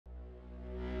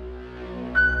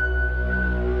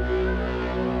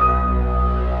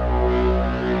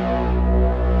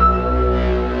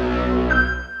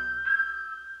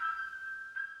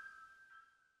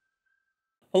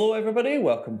everybody,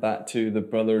 welcome back to the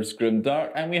Brothers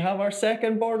Grimdark, and we have our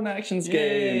second board and actions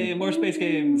game. More space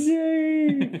games.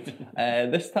 Yay!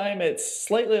 This time it's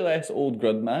slightly less old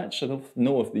Grud match. I don't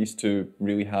know if these two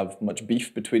really have much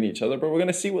beef between each other, but we're going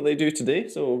to see what they do today.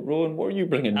 So, Rowan, what are you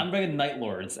bringing? I'm bringing Night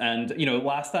Lords, and you know,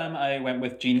 last time I went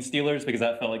with Gene Stealers because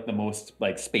that felt like the most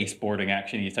like space boarding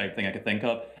action-y type thing I could think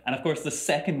of. And of course, the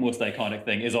second most iconic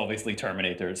thing is obviously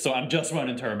Terminators. So I'm just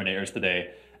running Terminators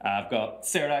today. I've got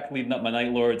Serak leading up my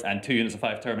Night Lords and 2 units of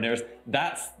 5 Terminators.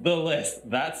 That's the list.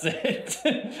 That's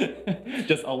it.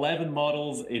 Just 11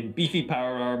 models in beefy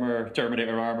power armor,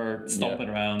 Terminator armor, stomping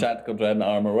around. Tactical dreadnought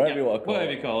armor, whatever you want to call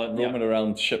whatever it. you call it. Roaming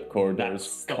around ship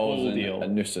corridors, the whole causing deal. a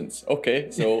nuisance.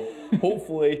 Okay, so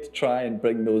hopefully to try and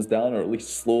bring those down, or at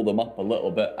least slow them up a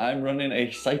little bit, I'm running a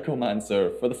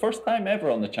Psychomancer for the first time ever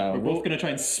on the channel. We're both going to try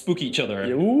and spook each other.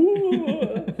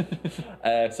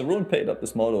 So Rowan picked up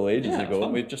this model ages ago,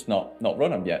 and we've just not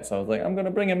run him yet. So I was like, I'm going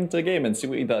to bring him to a game and see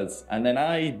what he does. And then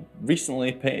I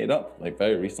recently painted up, like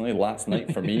very recently, last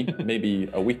night for me, maybe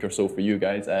a week or so for you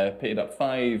guys, painted up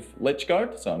 5 Lich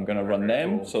Guard. So I'm going to run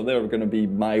them. Cool. So they're going to be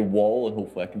my wall, and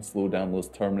hopefully I can slow down those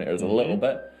Terminators a little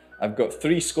bit. I've got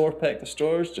 3 Scorpec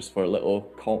Destroyers just for a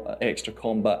little extra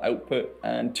combat output,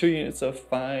 and 2 units of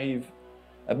 5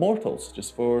 Immortals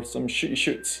just for some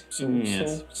shoots.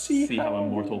 So see how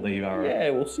immortal they are. Yeah,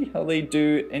 we'll see how they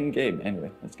do in game.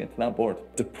 Anyway, let's get to that board.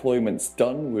 Deployment's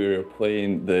done. We're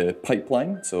playing the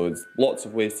pipeline, so it's lots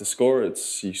of ways to score.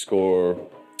 You score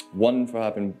 1 for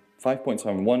having 5 points for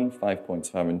having 1, 5 points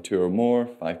for having 2 or more,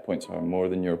 5 points for having more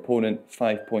than your opponent,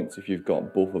 5 points if you've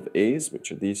got both of A's, which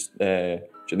are these two,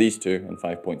 and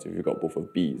 5 points if you've got both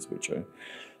of B's, which are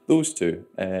those two.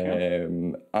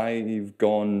 I've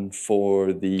gone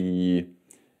for the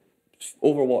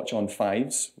Overwatch on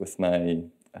 5s with my,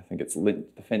 I think it's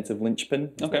defensive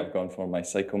linchpin. Okay. I've gone for my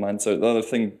Psychomancer. The other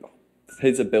thing,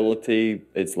 his ability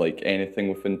is like anything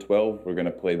within 12. We're going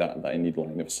to play that I need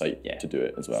line of sight to do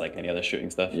it as well. It's like any other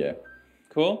shooting stuff. Yeah.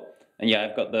 Cool. And yeah,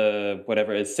 I've got the,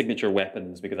 whatever it is, signature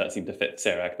weapons, because that seemed to fit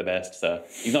Serak the best. So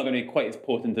he's not going to be quite as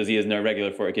potent as he is in a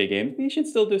regular 40k game. He should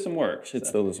still do some work.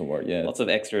 Still do some work, yeah. Lots of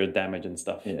extra damage and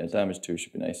stuff. Yeah, damage too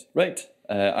should be nice. Right,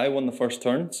 I won the first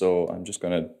turn, so I'm just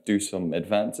going to do some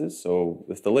advances. So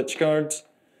with the Lich Guard,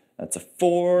 that's a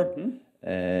 4.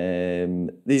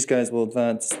 These guys will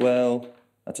advance as well.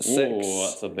 That's a 6. Oh,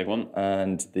 that's a big one.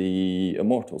 And the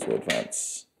Immortals will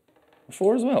advance. A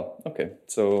 4 as well. Okay,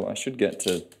 so I should get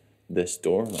to this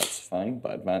door, that's fine,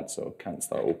 but advance, so I can't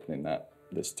start opening that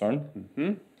this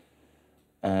turn.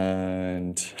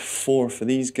 And 4 for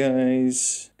these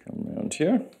guys, come around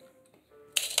here.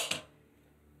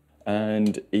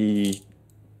 And a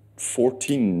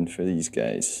 14 for these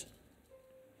guys.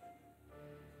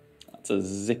 That's a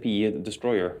zippy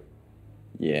destroyer.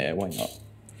 Yeah, why not?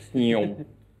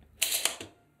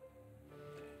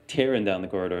 Tearing down the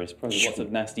corridors, probably lots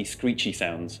of nasty screechy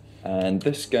sounds. And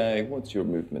this guy, what's your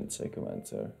movement,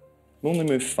 Psychomancer? Only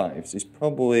move 5, so he's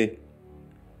probably...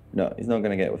 No, he's not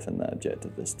going to get within that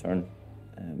objective this turn.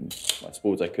 I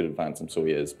suppose I could advance him, so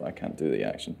he is, but I can't do the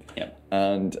action. Yeah.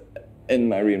 And in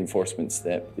my reinforcement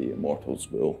step, the Immortals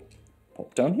will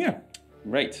pop down here.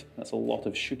 Right, that's a lot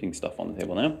of shooting stuff on the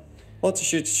table now. Lots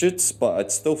of shoots, but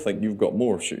I'd still think you've got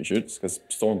more shoots, because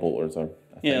Stormbolters are...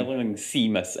 Yeah, I'm learning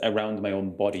seam around my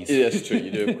own bodies. Yeah, that's true. You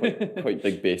do have quite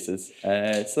big bases.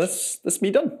 So that's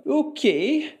me done.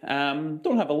 Okay.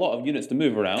 Don't have a lot of units to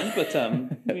move around, but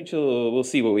we'll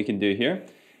see what we can do here.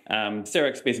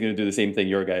 Serak's basically going to do the same thing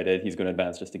your guy did. He's going to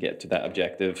advance just to get to that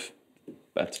objective,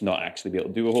 but not actually be able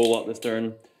to do a whole lot this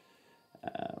turn.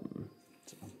 I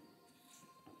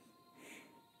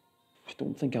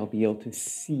don't think I'll be able to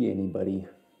see anybody.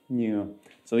 Yeah.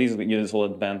 So these units will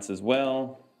advance as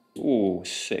well. Ooh,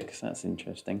 6. That's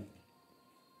interesting.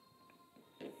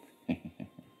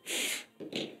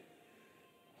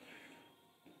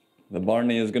 The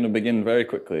Barney is going to begin very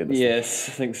quickly. Yes,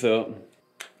 I think so.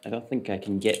 I don't think I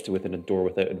can get to within a door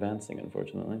without advancing,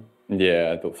 unfortunately.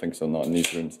 Yeah, I don't think so. Not in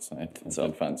these rooms. So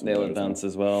they'll advance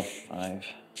as well. 5.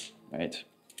 Right.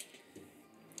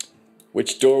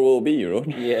 Which door will it be, Euro?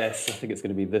 Yes, I think it's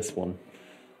going to be this one.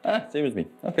 Ah, same as me.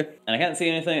 Okay. And I can't see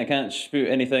anything, I can't shoot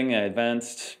anything, I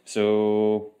advanced,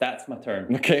 so that's my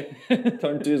turn. Okay.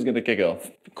 Turn 2 is going to kick off.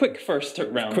 Quick first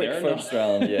round there. First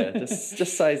round, yeah.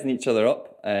 Just sizing each other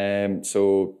up.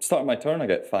 So, start my turn, I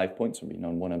get 5 points for being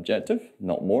on 1 objective,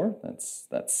 not more. That's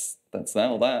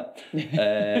now that.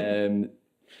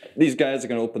 These guys are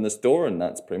going to open this door, and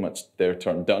that's pretty much their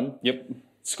turn done. Yep.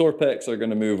 Scorpecs are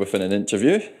going to move within an inch of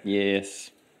you.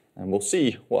 Yes. And we'll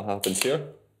see what happens here.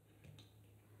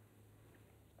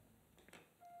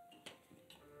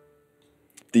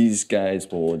 these guys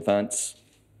will advance.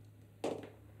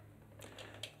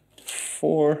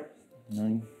 4,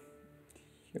 9,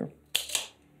 here.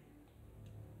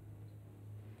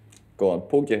 Go on,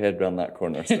 poke your head around that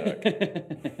corner,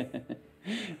 Serak.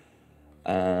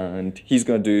 And he's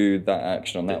going to do that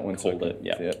action on that one. So hold it,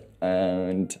 yeah.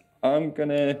 And I'm going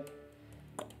to...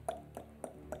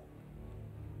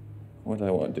 What do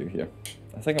I want to do here?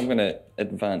 I think I'm going to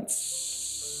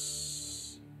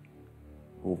advance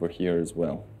over here as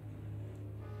well.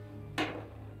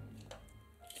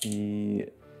 9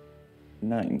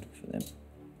 for them.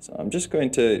 So I'm just going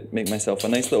to make myself a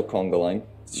nice little conga line,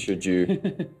 should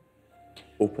you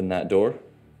open that door. I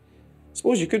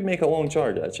suppose you could make a long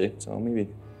charge, actually, so maybe...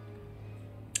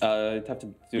 I'd have to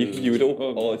do... You would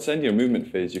open... Oh, it's in your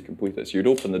movement phase, you complete it. So you'd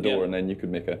open the door and then you could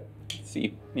make a...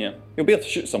 See, yeah. You'll be able to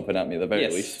shoot something at me at the very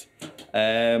least.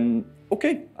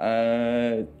 Okay,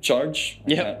 charge.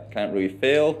 Yep. Can't really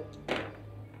fail.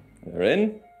 They're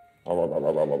in.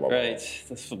 Right,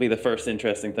 this will be the first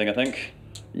interesting thing, I think.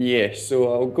 Yeah,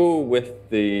 so I'll go with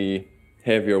the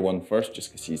heavier one first,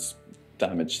 just because he's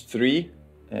damage 3.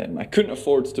 I couldn't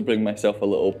afford to bring myself a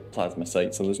little plasma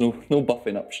sight, so there's no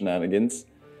buffing up shenanigans.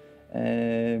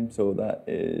 So that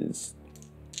is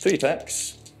 3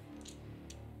 attacks.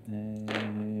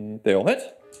 They all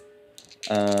hit.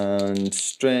 And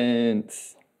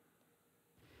strength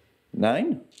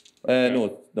 9?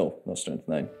 No, not strength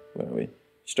 9. Where are we?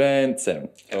 Strength 7.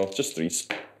 So just 3s.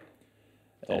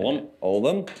 All of them? All of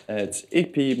them. It's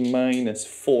AP minus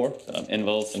 4.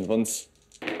 Invulns.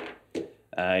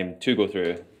 2 go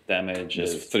through. Damage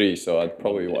is 3, so I'd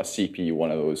probably want to CP one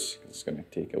of those, because it's going to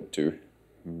take out 2.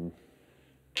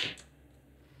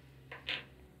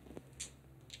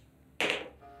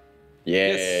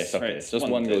 Yes, okay. Right. Just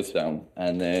one goes down.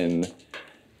 And then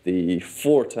the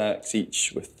 4 attacks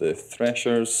each with the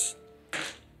threshers.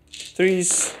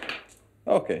 3s.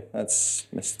 Okay, that's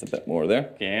missed a bit more there.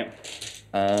 Okay.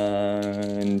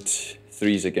 And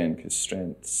 3s again, because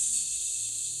strength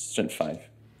 5.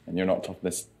 And you're not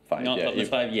toughness 5 not yet. Not toughness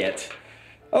 5 yet.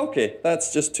 Okay,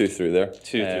 that's just 2 through there.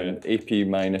 2 through. AP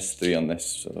minus 3 on this.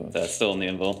 So that's still in the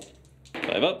invul.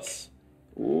 5 ups.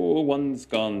 Ooh, 1's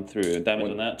gone through.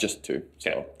 Damage on that? Just 2.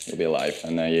 So you'll be alive.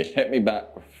 And now you hit me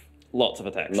back with lots of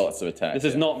attacks. Lots of attacks.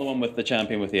 This is not the one with the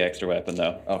champion with the extra weapon,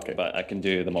 though. Okay. But I can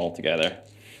do them all together.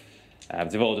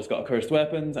 They've all just got cursed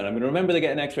weapons, and I'm going to remember to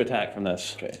get an extra attack from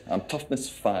this. Okay. I'm toughness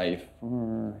 5.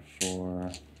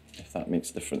 4, if that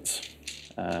makes a difference.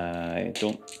 I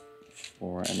don't.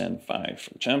 4 and then 5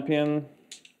 for the champion.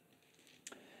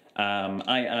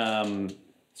 I am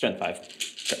strength 5.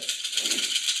 Okay.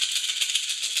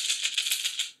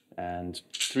 And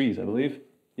 3s, I believe.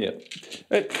 Yeah.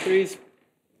 Right, 3s.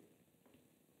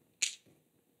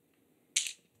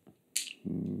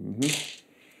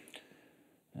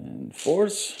 And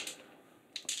 4s.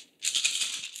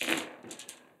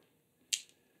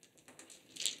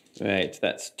 Right,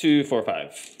 that's 2, 4,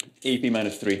 5. AP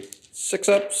minus 3. 6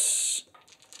 ups.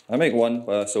 I make 1,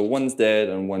 so 1's dead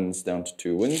and 1's down to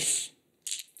 2 wounds.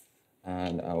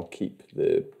 And I'll keep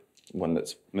the one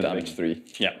that's damage 3.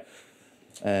 Yeah.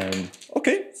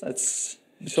 Okay, so that's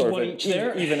sort of an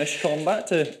evenish combat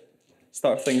to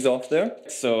start things off there.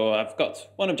 So I've got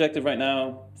 1 objective right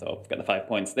now, so I've got the 5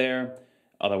 points there.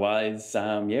 Otherwise,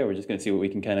 yeah, we're just going to see what we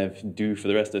can kind of do for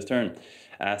the rest of this turn.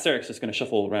 Serak's just going to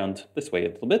shuffle around this way a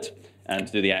little bit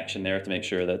and do the action there to make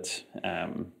sure that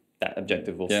that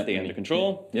objective will stay under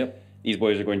control. Yep. These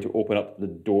boys are going to open up the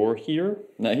door here.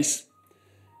 Nice.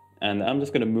 And I'm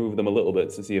just going to move them a little bit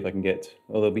to see if I can get...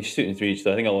 Well, they'll be shooting through each,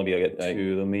 so I think I'll only be able to get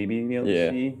 2 of them maybe. Be able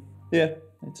to see. Yeah.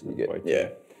 It's a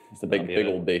big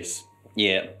old base.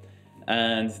 Yeah.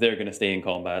 And they're going to stay in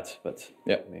combat, but...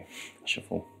 Yep.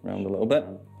 Shuffle around a little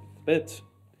bit.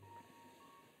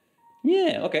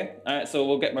 Yeah, okay. All right, so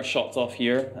we'll get my shots off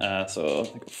here. So I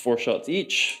think 4 shots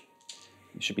each.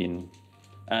 We should be in...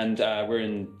 And we're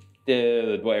in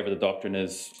whatever the doctrine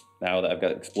is now that I've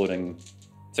got exploding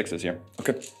 6s here.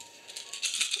 Okay.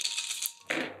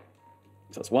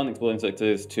 So that's 1 exploding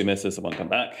 6s, 2 misses, and 1 come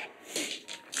back.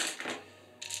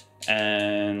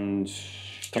 And...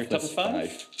 Toughness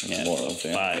 5. Yeah, more so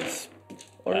 5s.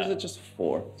 Or is it just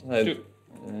 4? 2.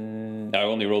 I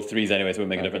only rolled 3s anyway, so it won't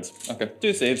make a difference. Okay.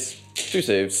 2 saves. 2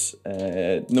 saves.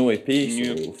 No AP,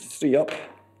 so 3 up.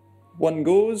 1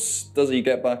 goes. Does he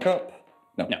get back up?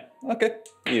 No. Okay.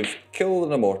 You've killed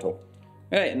an immortal.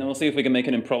 Right, and then we'll see if we can make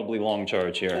an improbably long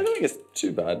charge here. I don't think it's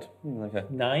too bad. Like a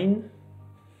 9?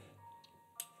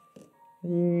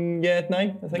 Yeah,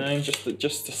 9, I think. 9.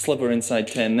 Just a sliver inside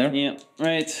 10 there. Yeah,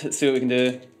 right, let's see what we can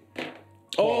do.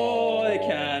 Oh, I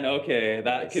can, okay,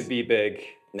 that could be big.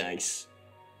 Nice.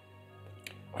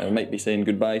 I might be saying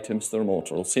goodbye to Mr.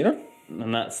 Mortals here.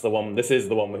 And that's the one. This is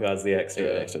the one who has the extra.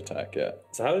 Yeah, extra attack, yeah.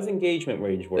 So how does engagement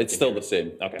range work? It's still the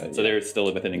same. Okay, so they're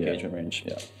still within engagement range.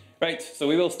 Yeah. Right, so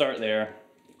we will start there.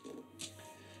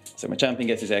 So my champion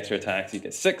gets his extra attacks. He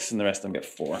gets 6, and the rest of them get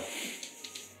 4.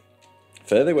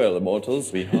 Fare thee well,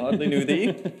 Immortals. We hardly knew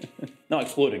thee. Not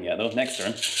exploding yet, though. Next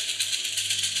turn.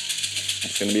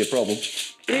 That's going to be a problem.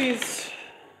 Please.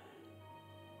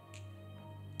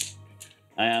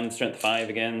 I am strength 5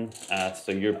 again.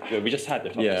 So we just had the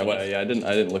toughness. Yeah, well, yeah, I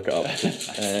didn't look it up.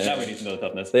 Now we need to know the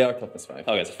toughness. They are toughness 5.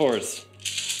 Okay, so 4s.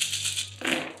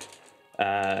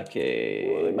 Okay.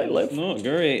 Well, they might live. Not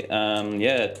great.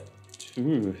 Yeah.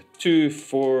 2,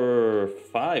 4,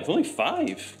 5. Only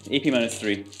 5. AP minus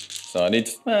 3. So I need,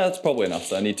 that's probably enough.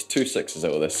 So I need 2 6s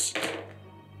out of this.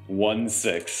 1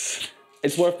 6.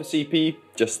 It's worth the CP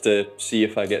just to see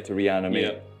if I get to reanimate.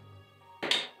 Yeah.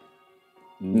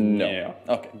 No. Yeah.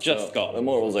 Okay. Just so got the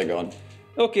mortals are gone.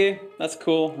 Okay, that's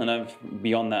cool. And I'm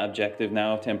beyond that objective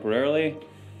now temporarily.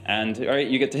 And all right,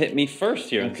 you get to hit me first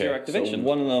here with your activation. So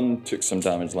one of them took some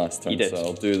damage last turn. He did. So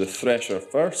I'll do the Thresher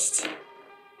first.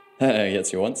 He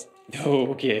gets you once.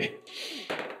 Okay.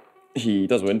 He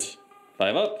does wound.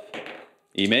 5 up.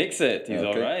 He makes it. He's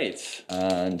all right.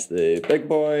 And the big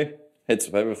boy hits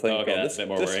with everything. Okay, Oh, that's a bit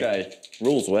more this worrying. guy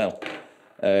rolls well.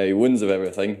 He wounds of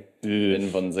everything.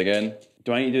 Invuns again.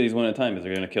 Do I need to do these one at a time? Is it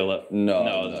going to kill that? No.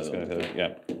 No, it's just going to kill it.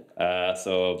 Yeah.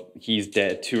 So he's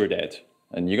dead. 2 are dead.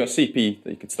 And you got CP that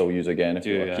you could still use again if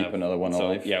you want to keep another one so,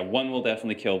 alive. Yeah, 1 will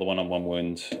definitely kill the one on 1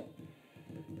 wound.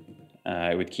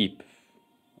 I would keep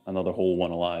another whole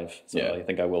 1 alive. So Yeah. I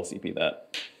think I will CP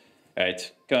that. All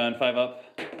right, go on, 5 up.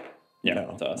 Yeah,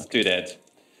 No. so it's 2 dead.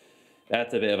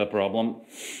 That's a bit of a problem.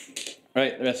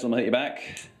 Right, the rest of them will hit you back.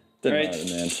 Didn't right. matter in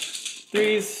the end.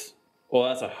 3s. Oh,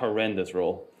 that's a horrendous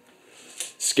roll.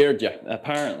 Scared you.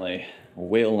 Apparently.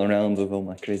 Wailing around with all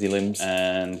my crazy limbs.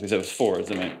 And because it was 4s,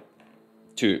 isn't it?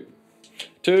 2.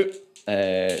 2.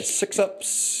 6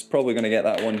 ups. Probably going to get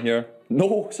that one here.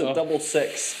 No, it's a double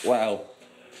 6. Wow.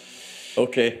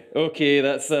 Okay. Okay,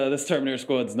 that's this Terminator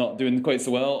squad's not doing quite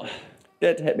so well.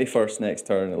 Get to hit me first next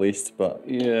turn at least, but...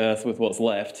 Yeah, with what's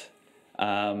left.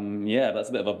 Yeah, that's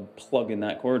a bit of a plug in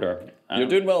that corridor. You're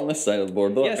doing well on this side of the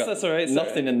board, though. Yes, that's all right.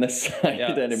 Nothing in this side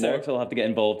anymore. Serak will have to get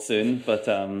involved soon, but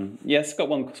yes, got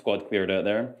 1 squad cleared out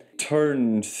there.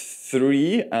 Turn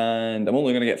 3, and I'm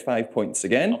only going to get 5 points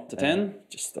again. Up to 10?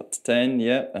 Just up to 10,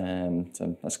 yeah.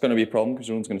 So that's going to be a problem because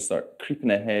everyone's going to start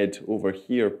creeping ahead over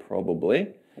here,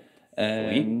 probably.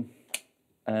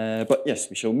 But yes,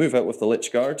 we shall move out with the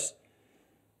Lich Guards.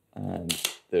 And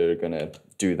they're going to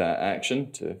do that action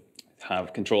to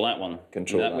have control that one.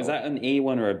 Was that an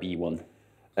A1 or a B1?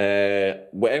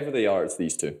 Whatever they are, it's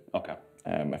these 2. Okay.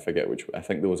 I forget which. I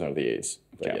think those are the A's.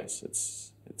 But okay. Yes,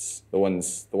 it's the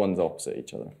ones opposite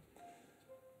each other.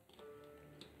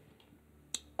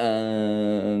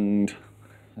 And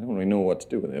I don't really know what to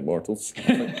do with the Immortals.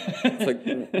 It's like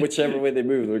whichever way they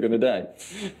move, they're going to die.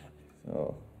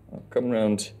 So I'll come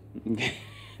round.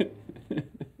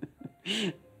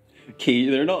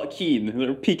 They're not keen.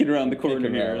 They're peeking around the corner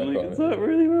here. Is that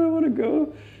really where I want to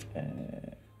go?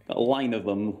 Got a line of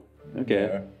them. Okay.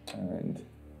 Yeah,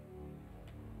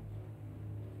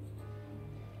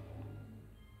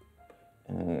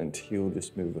 and he'll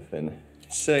just move within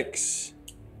 6.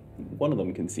 One of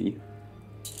them can see.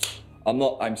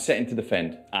 I'm setting to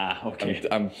defend. Okay.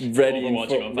 I'm ready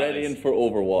in for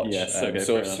Overwatch. Yes, okay,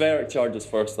 so if Serak charges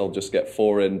first, I'll just get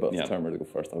 4 in, but if Terminator go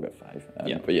first, I'll get 5.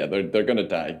 But yeah, they're going to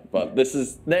die. But this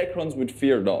is, Necrons would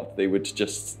fear not. They would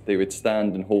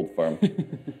stand and hold firm.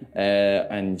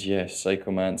 And yes,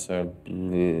 Psychomancer.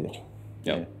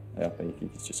 Yeah,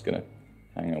 he's just going to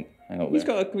hang out He's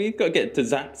got to get to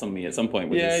zaps on me at some point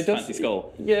with his fancy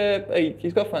skull. Yeah,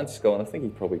 he's got a fancy skull, and I think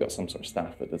he's probably got some sort of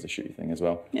staff that does a shooty thing as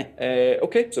well. Yeah.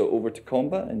 Okay, so over to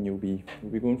combat, and you'll be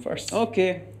going first.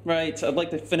 Okay, right. I'd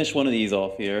like to finish one of these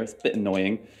off here. It's a bit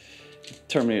annoying.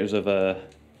 Terminators have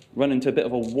run into a bit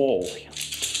of a wall.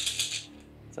 Is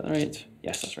that right?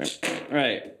 Yes, that's right.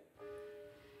 Right.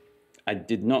 I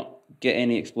did not get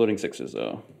any exploding 6s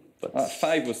though. But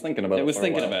 5 was thinking about it. I was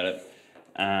thinking about it.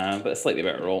 But a slightly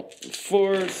better roll.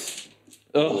 4s.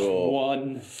 Oh,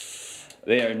 1.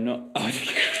 They are not.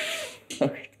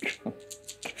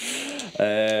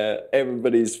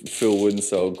 Everybody's full wound,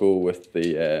 so I'll go with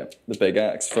the big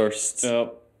axe first.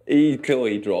 Yep. He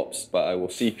drops, but I will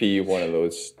CP one of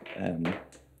those.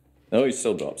 No, he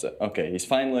still drops it. Okay, he's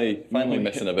finally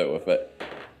missing a bit with it.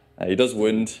 He does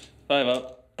wound. 5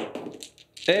 up.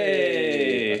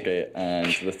 Hey! Okay,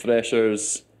 and the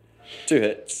Threshers, 2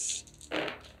 hits.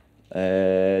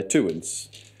 2 wounds.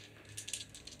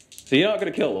 So you're not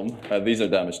going to kill them. These are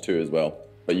damage 2 as well,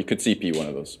 but you could CP one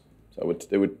of those. So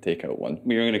it would take out 1.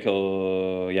 You're going to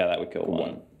kill... Yeah, that would kill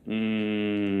 1.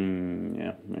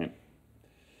 Yeah, right.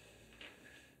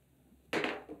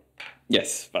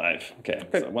 Yes, 5. Okay,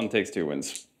 so 1 takes 2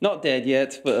 wins. Not dead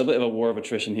yet, but a bit of a war of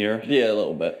attrition here. Yeah, a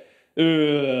little bit.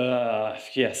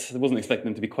 Yes, I wasn't expecting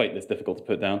them to be quite this difficult to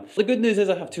put down. The good news is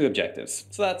I have 2 objectives,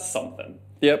 so that's something.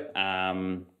 Yep.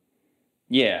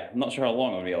 Yeah, I'm not sure how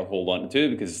long I'll be able to hold on to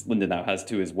 2 because Linda now has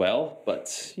 2 as well.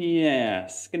 But yeah,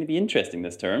 it's going to be interesting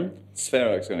this turn.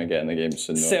 Serak's going to get in the game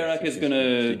soon. Serak is going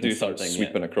to do something.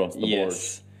 Sweeping across the board.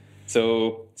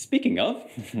 So, speaking of,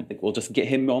 I think we'll just get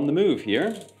him on the move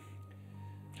here.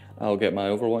 I'll get my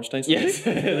Overwatch dice. Yes,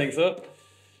 I think so.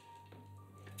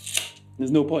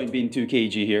 There's no point being too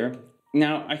cagey here.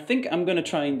 Now, I think I'm going to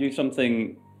try and do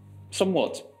something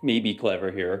somewhat maybe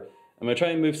clever here. I'm going to try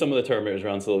and move some of the Terminators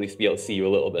around so at least be able to see you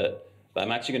a little bit. But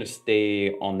I'm actually going to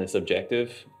stay on this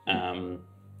objective and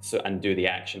do the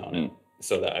action on it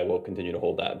so that I will continue to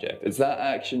hold that objective. Is that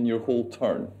action your whole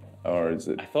turn? Or is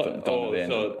it done at the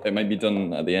end? It might be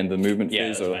done at the end of the movement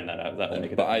phase. Yeah, let's find that out. That will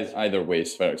make it but either way,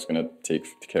 Serak's going to take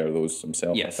care of those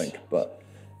himself, yes. I think. But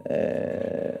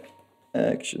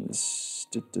actions.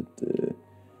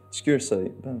 Secure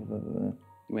site.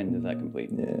 When does that complete?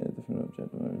 Yeah, different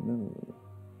objective.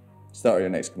 Start your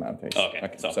next command phase.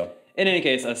 Okay, so in any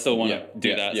case, I still want to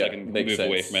do that so I can move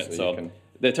away from it. So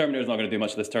the Terminator's not going to do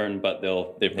much this turn, but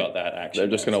they've got that action.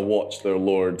 They're just going to watch their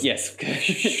lord. Yes,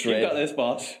 you've got this,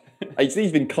 boss.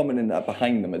 He's been coming in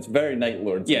behind them. It's very Night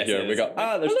Lords here. We got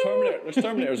there's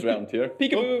Terminators around here.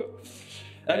 Peekaboo.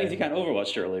 That means you can't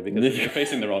Overwatch, surely, because you're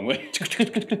facing the wrong way.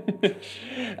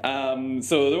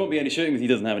 So there won't be any shooting because he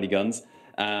doesn't have any guns.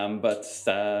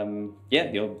 Yeah,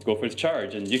 he'll go for his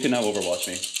charge, and you can now Overwatch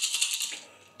me.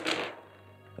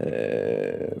 3.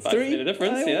 A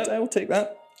difference, I will take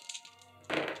that.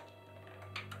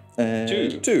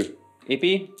 2. 2. AP?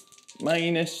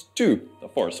 Minus 2. The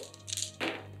force.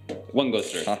 1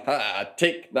 goes through. Haha,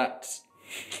 take that.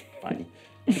 Fine.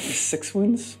 6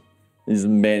 wounds? He's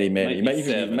many. He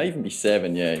might even be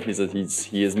 7, yeah.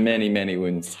 He has many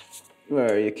wounds.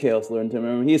 Where are you, Chaos Lord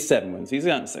Timmer? He has 7 wounds. He's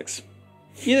gotten 6.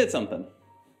 You did something.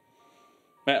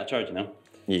 Right, I'll charge you now.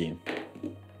 Yeah.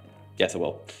 Yes, I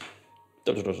will.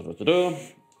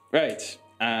 Right.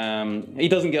 He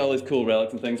doesn't get all his cool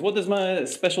relics and things. What does my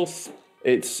special...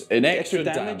 It's an extra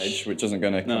damage, which isn't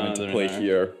going to come into play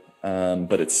here.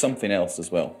 But it's something else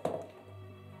as well.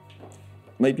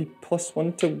 Maybe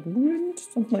 +1 to wound,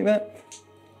 something like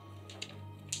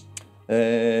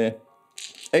that.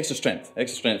 Extra strength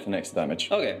for next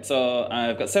damage. Okay, so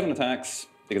I've got 7 attacks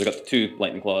because I've got 2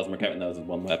 lightning claws and we're counting those as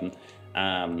 1 weapon.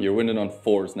 You're winning on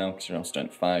 4s now because you're on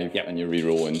strength 5, and you're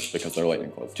re-rolling because they're lightning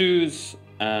claws. 2s,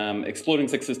 exploding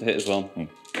 6s to hit as well.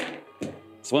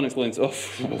 So 1 exploding,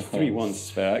 3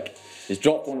 1s. Back. He's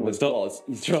dropped one of his claws.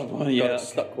 He's dropped one, yeah. Got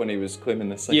stuck when he was claiming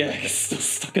this side. Yeah, he's still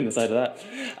stuck in the side of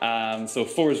that. So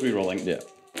 4 is re-rolling. Yeah.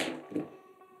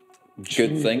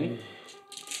 Good thing.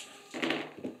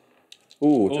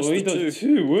 Ooh, just he does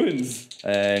 2 wounds.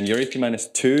 And your AP minus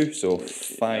 2, so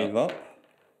 5 up.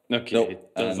 Okay,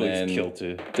 nope. does at least kill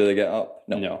 2. Do they get up?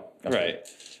 No. Right.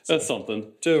 That's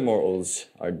something. 2 immortals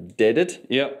are deaded.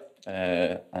 Yep.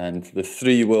 And the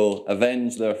 3 will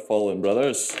avenge their fallen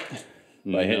brothers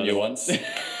by hitting you once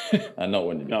and not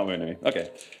winning you. Not winning me. Okay.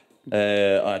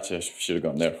 Actually, I should have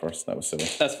gone there first. That was silly.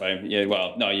 That's fine. Yeah,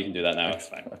 well, no, you can do that now. It's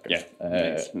fine. Okay. Yeah.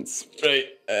 Right.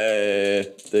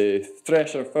 The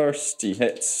Thresher first, he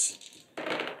hits.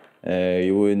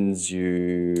 He wounds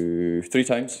you 3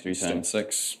 times. 3 times.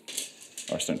 6.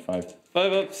 Or strength 5.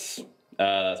 5 ups.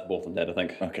 That's both of them dead, I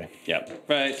think. Okay. Yeah.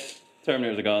 Right.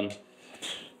 Terminators are gone.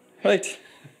 Right.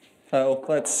 Well,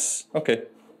 that's... Okay.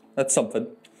 That's something.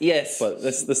 Yes. But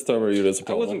this Terminator is a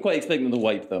problem. I wasn't quite expecting them to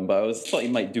wipe them, but I thought he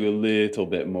might do a little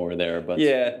bit more there. But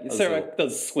yeah, Serak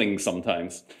does swing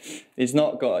sometimes. He's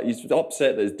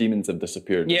upset that his demons have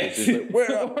disappeared. Yeah. He's like,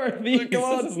 where are these?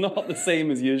 This is not the same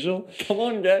as usual. Come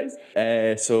on, guys.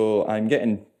 So I'm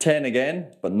getting 10 again,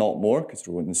 but not more, because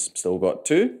Rowan's still got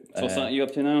 2. So what's that you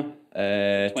up to now?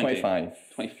 25.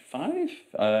 25?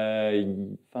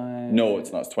 No,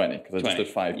 it's not. It's 20, because I just did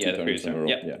 5 2 turns in a row.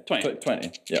 Yeah, 20.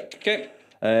 20, yeah. Okay.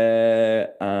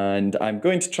 And I'm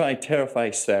going to try Terrify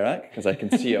Serak, because I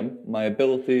can see him. My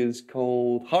ability is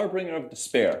called Harbinger of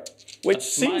Despair, which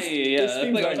seems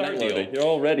like our deal. You're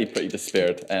already pretty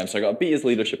despaired. So I got to beat his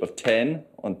leadership of 10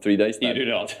 on 3 dice. You do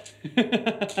not.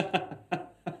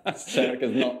 Serak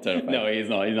is not terrifying. No, he's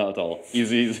not. He's not at all.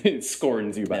 He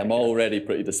scorns you back. I'm already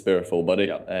pretty despairful, buddy.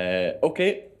 Yeah.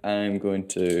 Okay, I'm going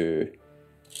to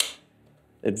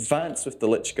advance with the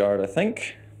Lich Guard, I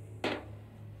think.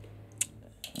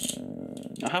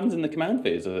 what happens in the command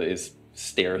phase of it is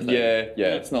stare thing.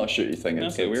 Yeah, it's not a shooty thing.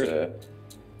 It's, Okay, weird.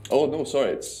 Oh no,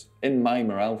 sorry, it's in my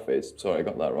morale phase. Sorry, I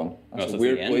got that wrong. That's So a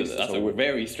weird place. That's a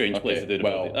very strange place to do the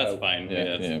well, That's fine.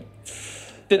 Yeah.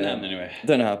 Didn't happen anyway.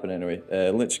 Didn't happen anyway.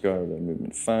 Let's go with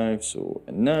movement 5, so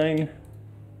a 9.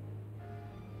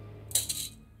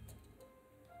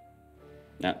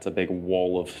 That's a big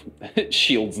wall of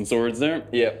shields and swords there.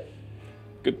 Yeah.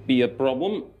 Could be a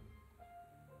problem.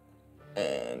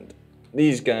 And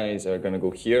these guys are going to go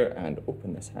here and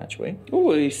open this hatchway.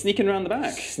 Oh, he's sneaking around the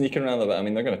back. Sneaking around the back. I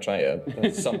mean, they're going to try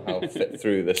to somehow fit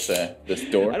through this this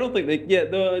door. I don't think they. Yeah,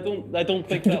 no, I don't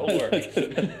think that'll work.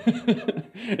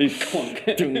 He's clunk.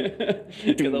 Get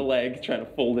the leg trying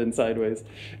to fold in sideways.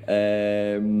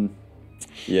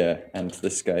 Yeah, and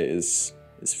this guy is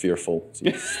fearful. So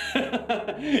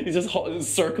he's just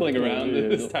circling around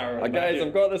this tower. Guys,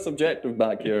 I've got this objective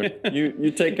back here.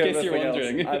 You take care of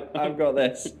everything else. I've got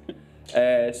this.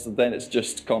 So then it's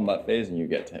just combat phase, and you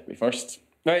get to hit me first.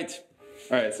 Right.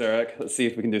 All right, Serak. Let's see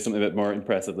if we can do something a bit more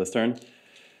impressive this turn.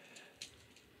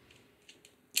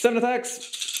 7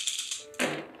 attacks.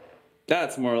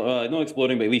 That's more no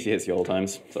exploding, but at least he hits you all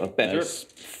times. So better. Nice.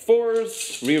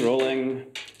 4s, re-rolling.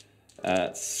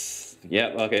 That's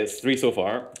okay. It's 3 so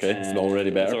far. Okay, it's already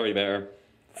better. It's already better.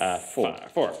 4.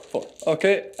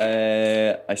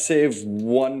 Okay, I save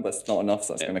 1, but it's not enough,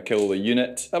 so that's going to kill the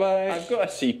unit. Bye-bye. I've got a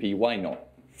CP, why not?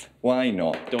 Why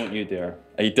not? Don't you dare.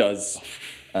 He does.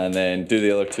 And then do the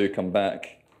other 2 come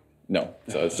back? No,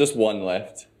 so it's just 1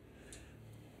 left.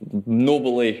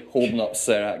 Nobly holding up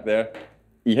Serak there.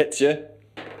 He hits you.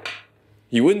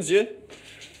 He wounds you.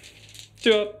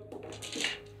 2 up.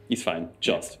 He's fine,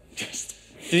 just.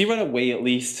 Did he run away at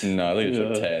least? No, I think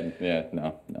it's a 10. Yeah,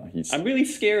 no, he's... I'm really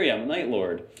scary, I'm a Night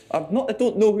Lord. I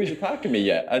don't know who's attacking me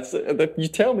yet. You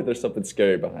tell me there's something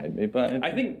scary behind me, but...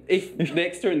 I think if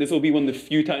next turn, this will be one of the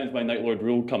few times my Night Lord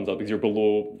rule comes up because you're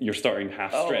below your starting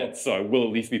half strength, so I will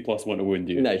at least be +1 to wound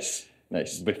you. Nice.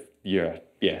 With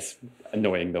yes.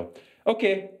 Annoying though.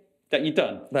 Okay, that you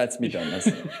done. That's me done.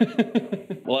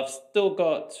 Well, I've still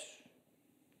got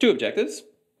 2 objectives.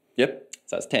 Yep.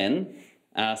 So that's 10.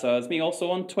 So it's me also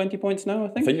on 20 points now, I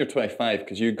think. I think you're 25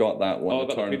 because you got that one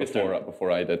the turn before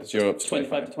I did. So you're up to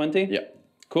 25 to 20? Yeah.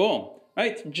 Cool.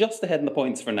 Right, just ahead in the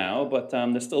points for now, but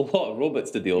there's still a lot of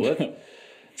robots to deal with.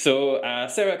 So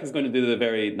Serak is going to do the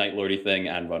very Night Lordy thing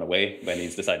and run away when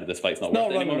he's decided this fight's not worth it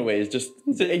anymore. Not running away,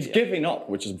 he's giving up,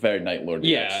 which is very Night Lordy.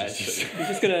 Yeah, he's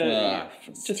just gonna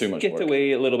too much get work.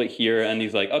 away a little bit here, and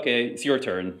he's like, okay, it's your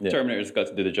turn. Yeah. Terminator's got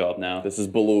to do the job now. This is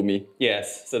below me.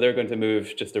 Yes, so they're going to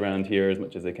move just around here as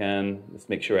much as they can. Just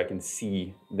make sure I can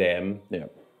see them. Yeah.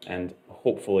 And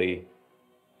hopefully,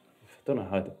 I don't know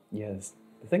how to, yes.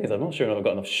 The thing is, I'm not sure if I've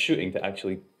got enough shooting to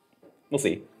actually, we'll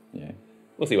see. Yeah.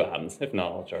 We'll see what happens. If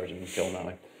not, I'll charge him and kill him that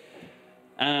way.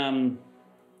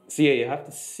 So yeah, you have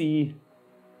to see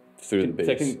through the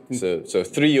base. So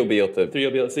 3 you'll be able to. 3 you'll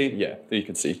be able to see. Yeah, 3 you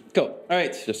can see. Cool. All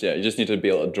right. You just need to be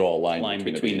able to draw a line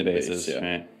between the bases.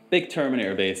 Yeah. Right. Big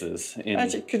Terminator bases.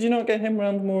 Actually, could you not get him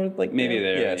around more like maybe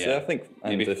there? Yeah. So I think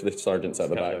maybe if the sergeant's at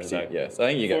the back seat. Yeah. So I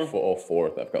think you get all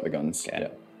 4 that've got the guns. Okay.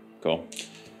 Yeah. Cool.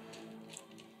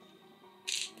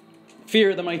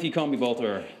 Fear the mighty combi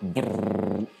bolter.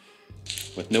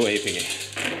 With no AP.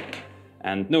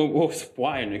 And no,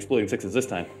 why an exploding 6s this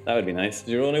time? That would be nice.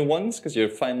 You're only 1s because you're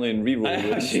finally in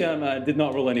reroll. Actually, I did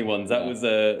not roll any 1s. That was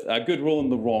a good roll in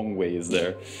the wrong ways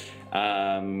there.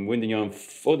 Winding you on.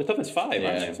 The toughness 5,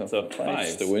 aren't they? So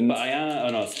 5s to wind.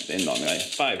 But no, it's not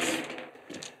right. 5s.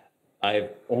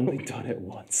 I've only done it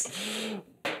once.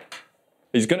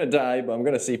 He's gonna die, but I'm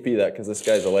gonna CP that because this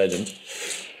guy's a legend.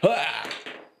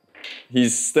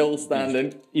 He's still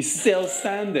standing. He's still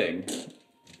standing.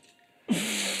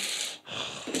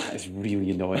 That is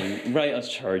really annoying. Right,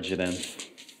 let's charge it in.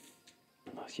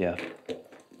 Yeah.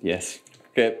 Yes.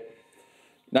 Okay.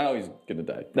 Now he's gonna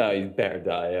die. No, he better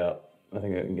die, yeah. I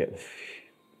think I can get...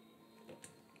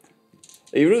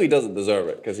 He really doesn't deserve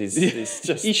it, because he's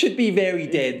just... He should be very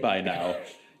dead by now.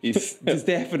 He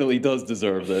definitely does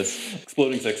deserve this.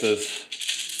 Exploding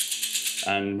 6s.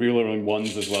 And reloading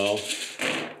 1s as well.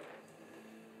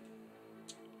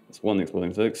 That's 1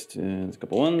 exploding 6, there's a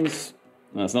couple 1s.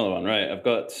 No, that's another one, right. I've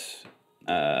got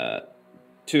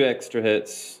 2 extra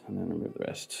hits, and then remove the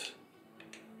rest.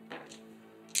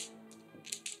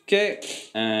 Okay,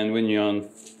 and when you're on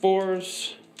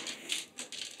 4s.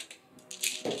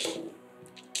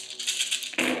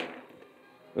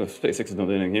 Oh, 6s don't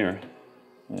do anything here.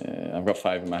 I've got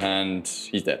 5 in my hand.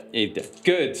 He's dead. He's dead.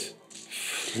 Good.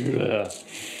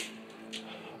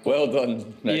 Well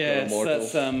done, Necro Yes, Immortal.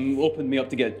 that's opened me up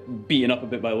to get beaten up a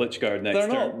bit by Lichguard next They're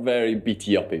turn. not very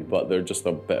beaty-uppy, but they're just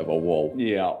a bit of a wall.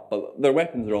 Yeah. But their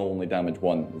weapons are all only damage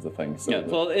 1 is the thing. So Yeah,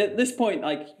 well, at this point,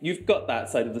 like, you've got that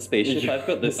side of the spaceship, I've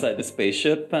got this side of the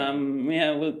spaceship.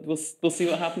 Yeah, we'll see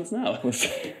what happens now.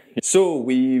 So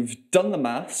we've done the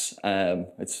maths.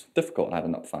 It's difficult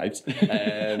adding up 5s.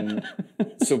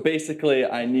 So basically,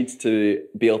 I need to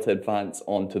be able to advance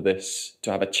onto this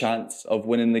to have a chance of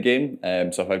winning the game.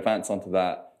 So if I advance onto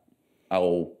that,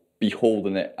 I'll be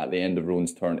holding it at the end of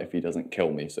Rowan's turn if he doesn't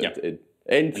kill me. So it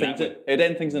ends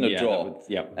things in a draw.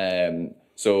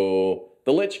 So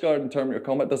the Lich Guard and Terminator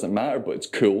combat doesn't matter, but it's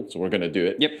cool, so we're going to do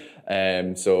it.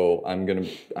 Yep. So I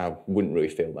wouldn't really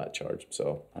fail that charge.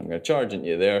 So I'm going to charge into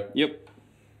you there. Yep.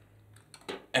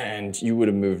 And you would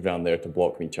have moved around there to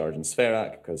block me charging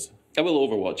Serak, because... I will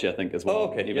Overwatch you, I think, as well.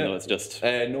 Oh, okay, even though it's just...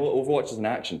 no, Overwatch is an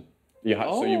action.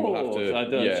 So you will have to... I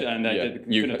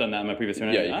couldn't have done that in my previous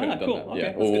turn. Yeah, you could have done cool. that. Okay,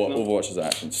 Yeah, that's good to know. Overwatch is an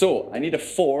action. So I need a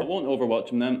 4 I won't Overwatch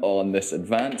him then. on this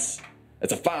advance.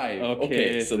 It's a 5.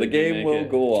 Okay, so so the you game make will it.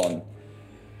 go on.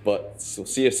 But so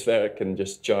see if Serak can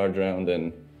just charge around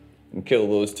and kill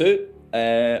those two.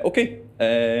 Okay.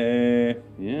 Yeah,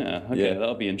 okay, Yeah.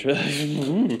 that'll be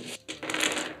interesting.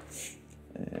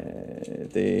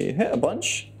 They hit a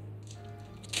bunch.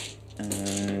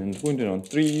 And wounded on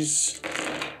 3s.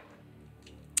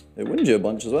 They wound you a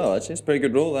bunch as well, actually. It's a pretty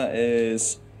good roll. That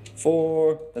is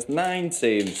 4. That's 9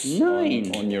 saves.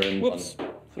 9 on your invuln. Whoops.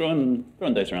 Throwing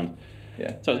dice around.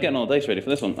 Yeah. So I was getting all the dice ready for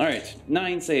this one. All right,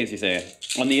 9 saves, you say,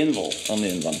 on the invul. On the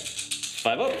invuln.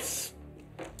 5 ups.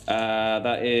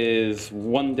 That is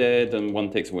 1 dead and 1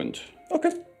 takes a wound.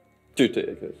 Okay. 2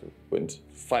 take wound.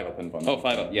 5 up invuln. Oh,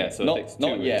 5 up, yeah, so it takes 2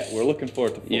 Not yet. wounds. We're looking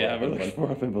forward to 4 Yeah, up we're invuln. looking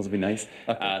for invulns would be nice.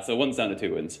 So 1's down to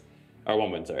 2 wounds. Or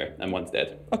 1 wound, sorry, and 1's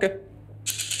dead. Okay.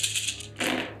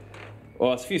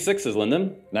 Well, it's a few 6s,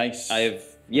 Lyndon. Nice.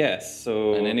 Yes,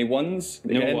 so... And any 1s?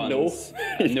 No Again, ones.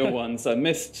 No. No ones. I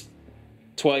missed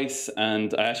twice,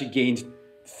 and I actually gained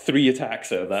 3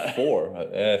 attacks out of that.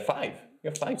 4. 5. You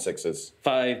have 5 6s.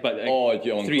 5, but You're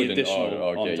 3 including... additional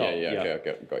okay, on top.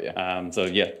 Okay, got you. So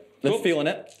yeah. Let's Cool. feeling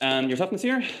it. And your toughness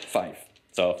here? 5.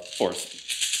 So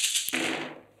 4s.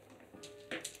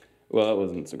 Well, that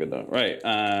wasn't so good though. Right.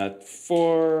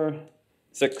 4,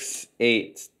 6,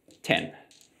 8, 10.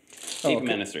 Even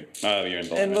ministry. Oh, you're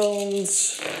involved.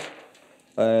 Invulns.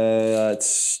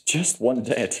 It's just 1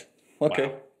 dead. Okay.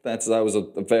 Wow. That was a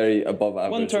very above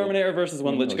average. 1 Terminator versus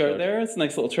 1 Lich Guard there. It's a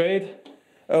nice little trade.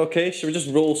 Okay, should we just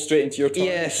roll straight into your turn?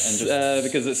 Yes, And just...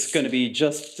 because it's going to be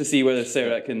just to see whether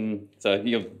Serak can. So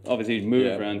you'll obviously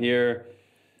move around here,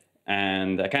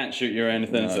 and I can't shoot you or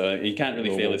anything, so he can't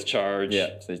really fail his charge.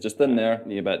 Yeah, so he's just in there.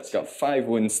 Yeah, but He's got 5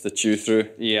 wounds to chew through.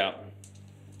 yeah,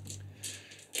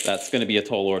 that's going to be a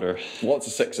tall order. Lots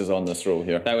of 6s on this roll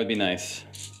here. That would be nice.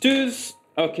 2s.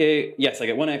 Okay, yes, I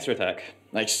get 1 extra attack.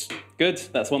 Nice. Good.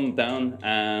 That's 1 down,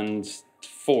 and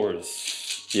 4s.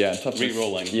 Yeah, and toughness.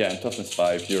 Re-rolling. Yeah, and toughness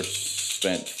 5. Your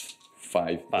strength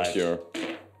 5. 5. That's your...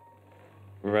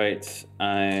 Right,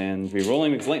 and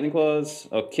re-rolling because lightning claws.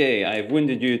 Okay, I've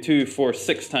wounded you 2, 4,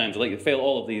 6 times. I'd like you to fail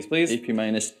all of these, please. AP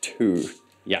minus 2.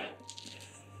 Yeah.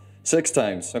 6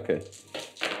 times, okay.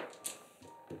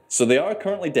 So they are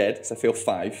currently dead, because I fail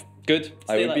 5. Good.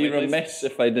 I would be remiss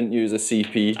if I didn't use a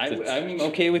CP. I'm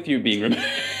okay with you being remiss.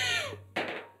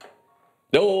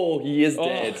 No, he is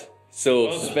dead. So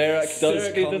Serak does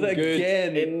Serak come does it good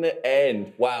again. in the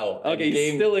end. Wow. Okay,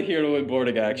 he's still a hero in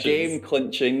boarding actions. Game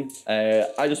clinching.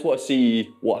 I just want to see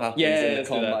what happens in the let's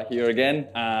do that. combat here again.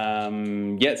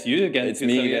 Yeah, it's you again. It's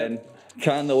me again.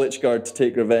 Can the Lich Guard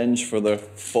take revenge for their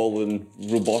fallen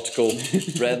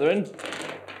robotical brethren?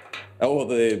 Oh,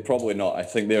 they probably not. I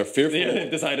think they're fearful. Yeah, they've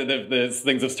decided that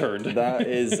things have turned. That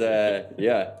is,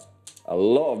 yeah, a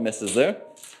lot of misses there.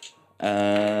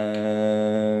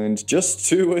 And just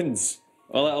 2 wins.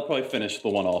 Well, that'll probably finish the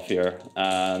one off here.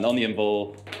 And on the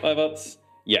invul, 5 ups.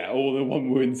 Yeah, the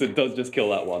 1 wounds. It does just kill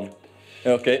that one.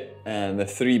 Okay, and the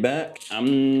 3 back.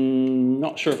 I'm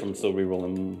not sure if I'm still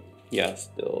rerolling. Yeah,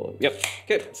 still. Yep.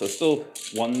 Okay, so still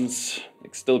 1s.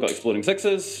 Still got exploding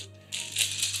 6s.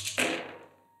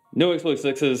 No exploding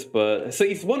 6s, but so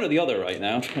it's one or the other right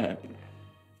now.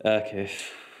 Okay.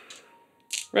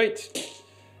 Right.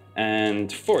 And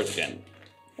 4s again.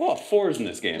 Oh, 4s in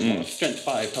this game. Strength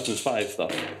 5, toughness 5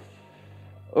 stuff.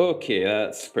 Okay,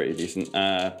 that's pretty decent.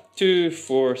 2,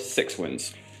 4, 6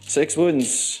 wins. 6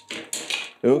 wins.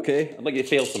 Okay. I'd like you to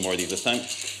fail some more of these this time.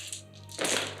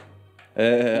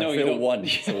 No, you I fail don't. 1.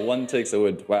 So 1 takes a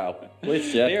wound. Wow.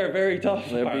 Which, yeah. They are very tough.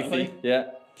 They're apparently. beefy.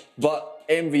 Yeah. But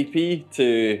MVP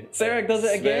to Serak does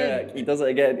it again. Serak. He does it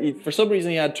again. For some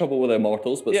reason, he had trouble with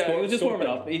Immortals, but Yeah, he was just warming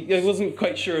up. He wasn't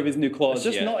quite sure of his new claws It's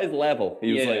just yet. not his level.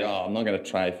 He was like, oh, I'm not going to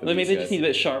try for Maybe these they guys. just need a bit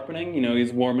of sharpening. You know,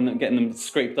 he's warming up, getting them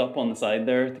scraped up on the side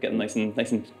there to get them nice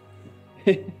and.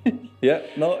 Yeah,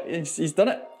 no, he's done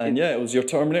it. And yeah, it was your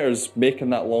Terminators making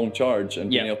that long charge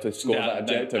and being able to score that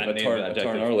objective a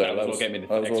turn earlier. That was what gave me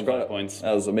the extra 5 points.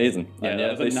 That was amazing. Yeah, and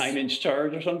that was a 9-inch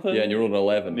charge or something. Yeah, and you rolled an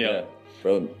 11. Yeah.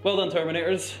 Brilliant. Well done,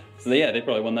 Terminators. So yeah, they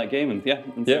probably won that game, and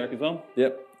Serak as well.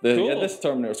 Yep. Cool. Yeah, this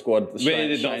Terminator squad, They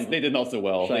did not so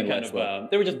well. They kind of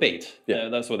they were just bait. Yeah.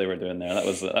 That's what they were doing there. That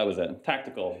was it.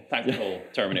 Tactical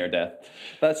Terminator death.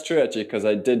 That's true actually, because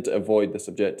I did avoid this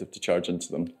objective to charge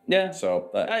into them. Yeah.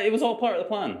 So it was all part of the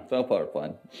plan. It's all part of the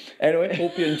plan. Anyway,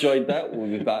 hope you enjoyed that.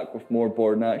 We'll be back with more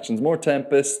board actions, more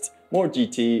Tempest, more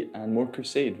GT, and more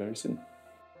Crusade very soon.